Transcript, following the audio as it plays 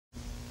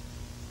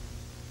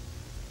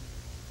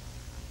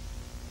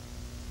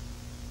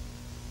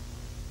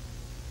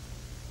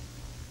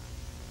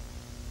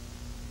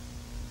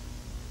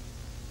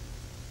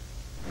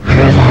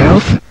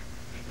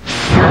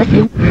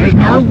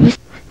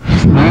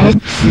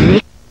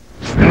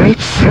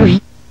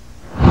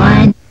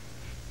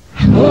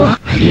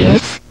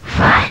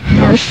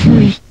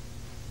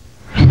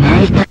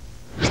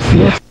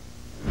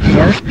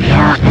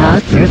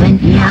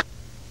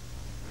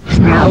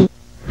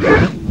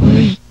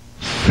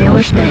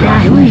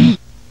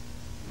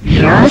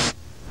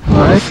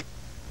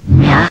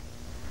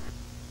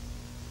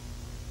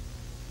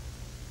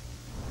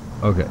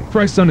Okay.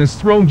 Christ on his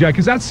throne, Jack.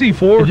 Is that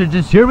C4?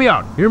 Just hear me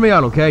out. Hear me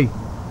out, okay?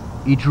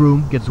 Each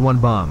room gets one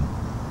bomb.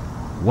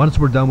 Once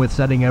we're done with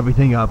setting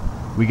everything up,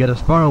 we get as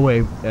far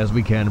away as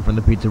we can from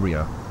the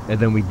pizzeria, and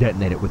then we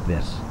detonate it with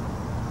this.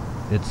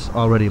 It's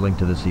already linked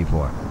to the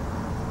C4.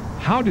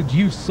 How did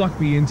you suck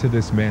me into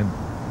this, man?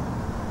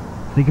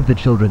 Think of the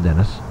children,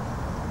 Dennis.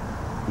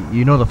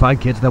 You know the 5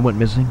 kids that went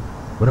missing?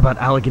 What about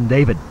Alec and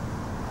David?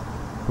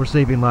 We're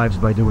saving lives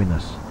by doing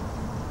this.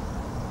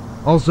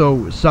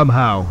 Also,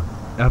 somehow,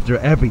 after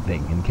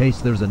everything, in case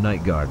there's a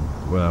night guard,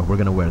 we're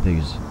gonna wear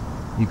these.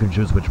 You can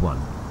choose which one.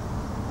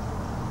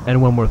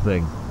 And one more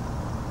thing.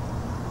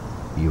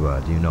 Do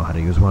you know how to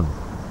use one?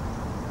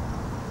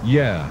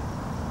 Yeah,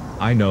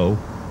 I know.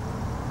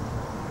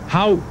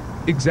 How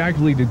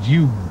exactly did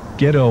you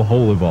get a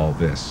hold of all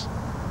this?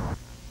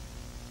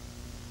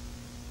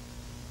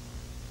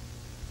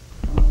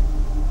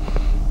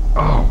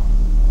 Oh,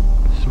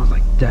 it smells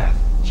like death.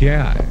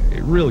 Yeah,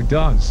 it really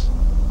does.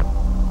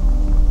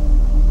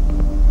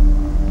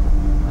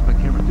 What's my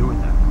camera doing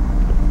that?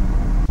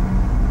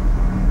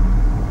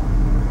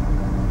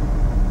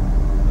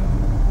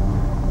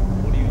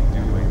 What are you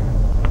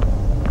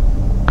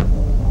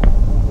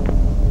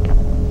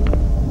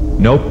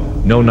doing? Nope,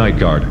 no night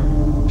guard.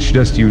 It's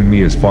just you and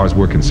me as far as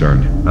we're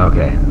concerned.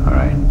 Okay,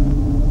 alright.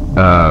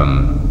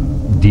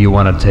 Do you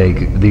want to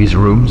take these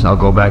rooms? I'll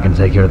go back and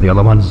take care of the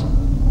other ones.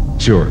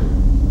 Sure.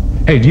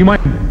 Hey, do you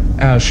mind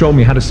showing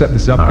me how to set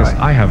this up? Because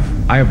I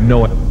have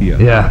no idea.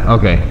 Yeah,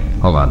 okay.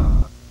 Hold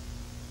on.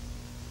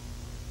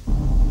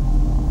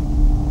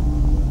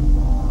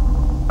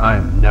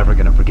 I'm never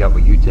gonna forget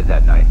what you did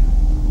that night.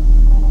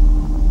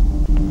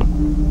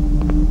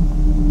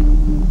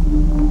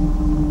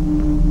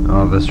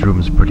 Oh, this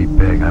room's pretty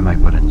big. I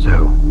might put in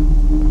 2.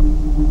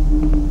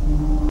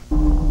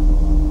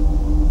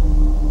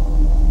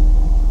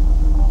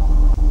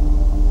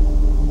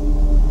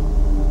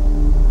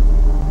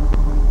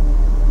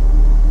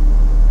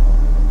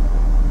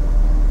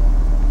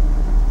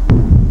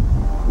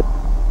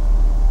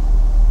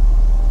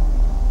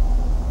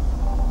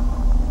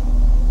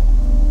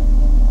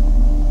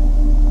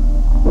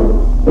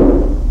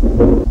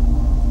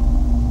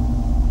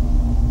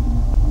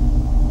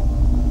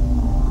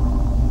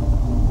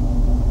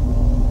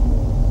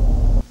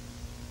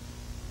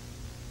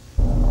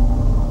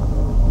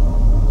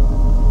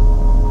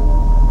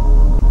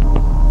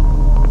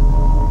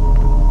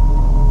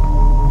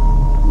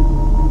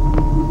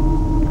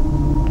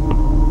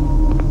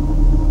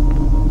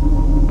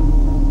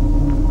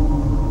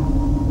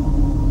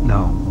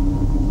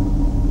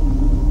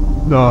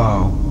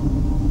 No.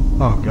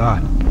 Oh,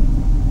 God.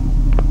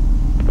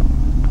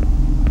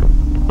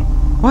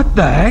 What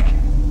the heck?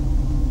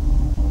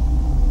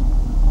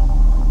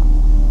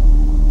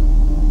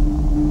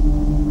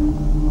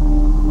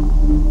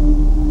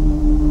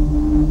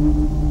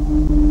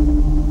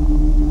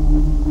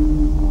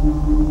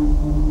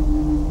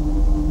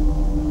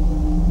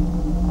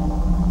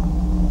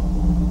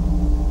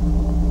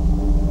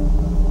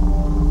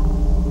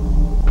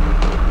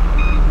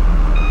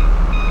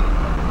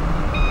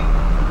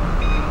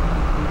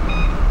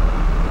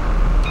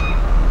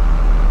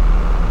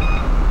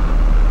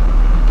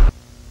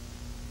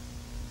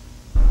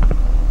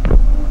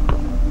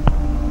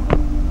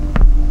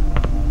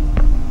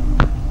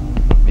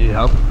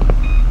 Help?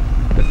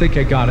 I think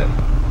I got it.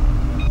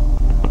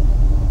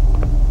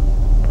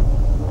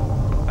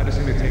 I just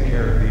need to take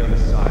care of the other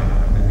side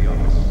in the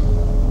office.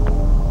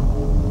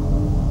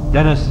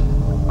 Dennis,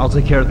 I'll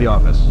take care of the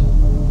office.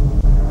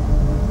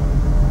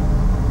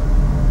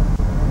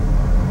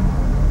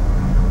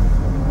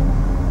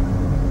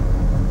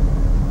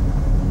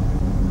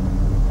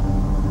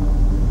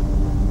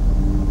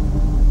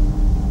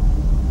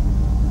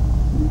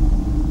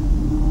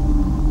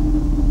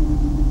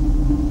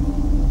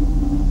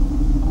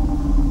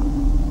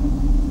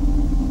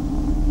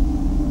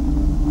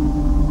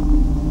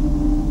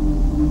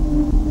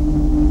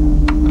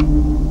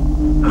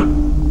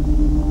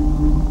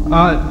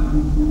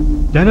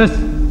 Dennis,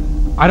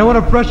 I don't want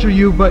to pressure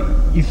you, but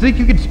you think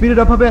you can speed it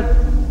up a bit?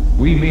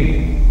 What do you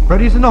mean?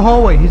 Freddy's in the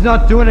hallway. He's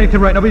not doing anything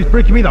right now, but he's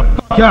freaking me the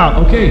fuck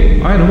out.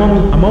 Okay, alright, I'm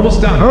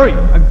almost done. Hurry!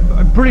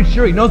 I'm pretty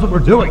sure he knows what we're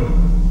doing.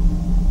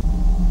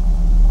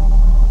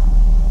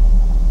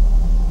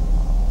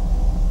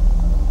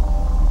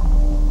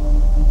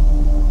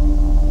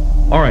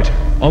 Alright,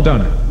 all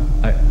done.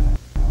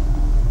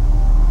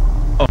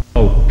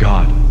 Oh,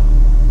 God.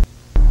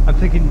 I'm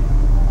thinking,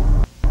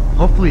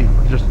 hopefully,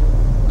 we can just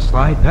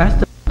slide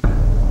past it.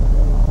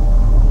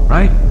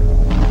 Right?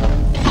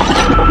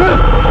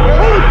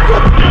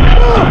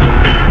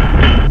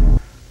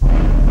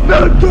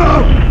 Let him go!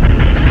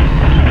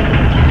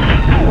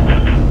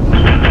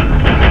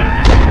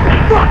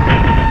 Fuck!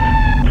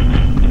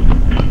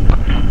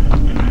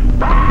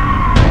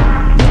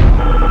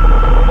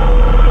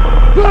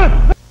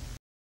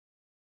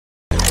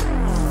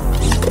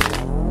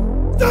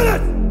 Done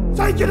it!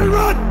 Take it and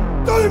run!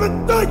 Don't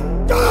even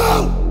think!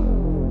 Go!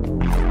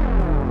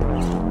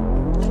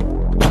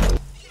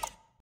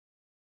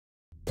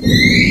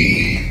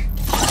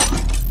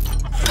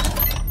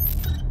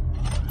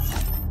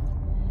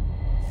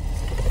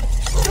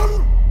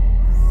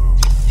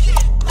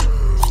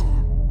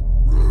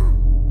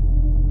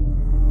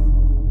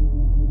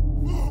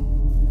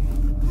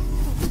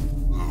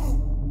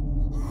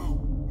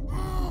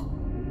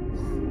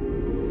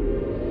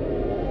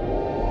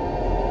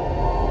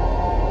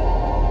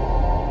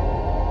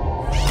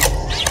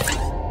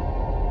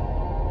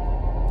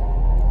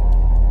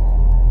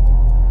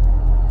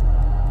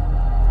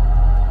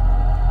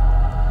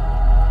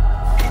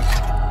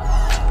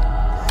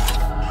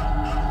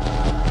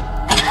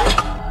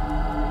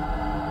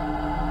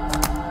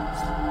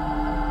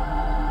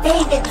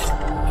 David's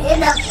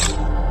in a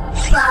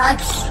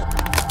box.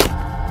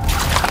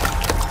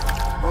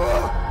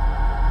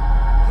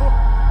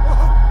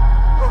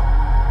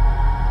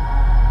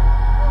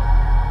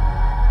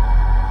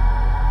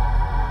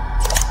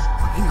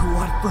 What do you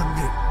want from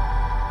me?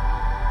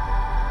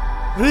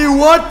 What do you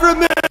want from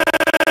me?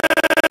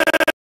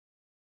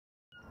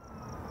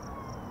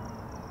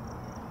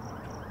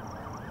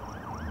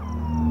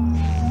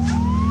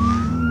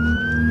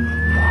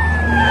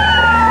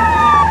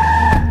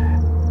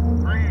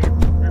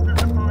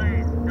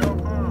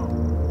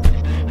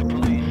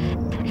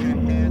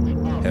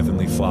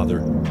 Heavenly Father,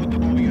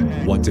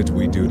 what did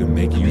we do to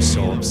make you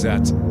so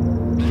upset?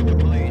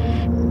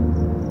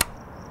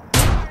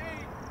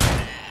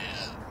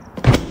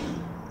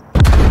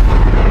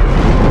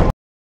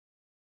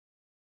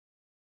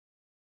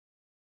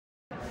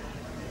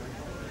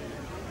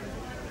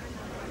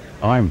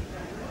 I'm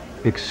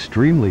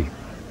extremely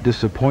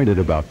disappointed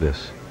about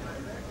this.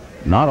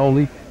 Not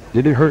only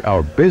did it hurt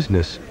our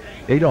business,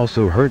 it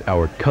also hurt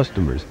our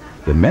customers,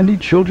 the many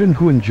children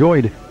who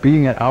enjoyed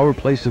being at our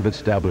place of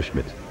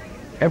establishment.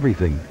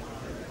 Everything.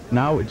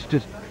 Now it's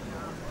just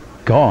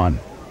gone.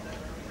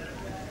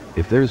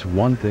 If there's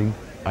one thing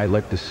I'd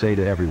like to say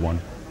to everyone,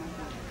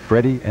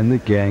 Freddy and the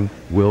gang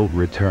will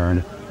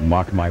return,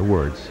 mark my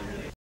words.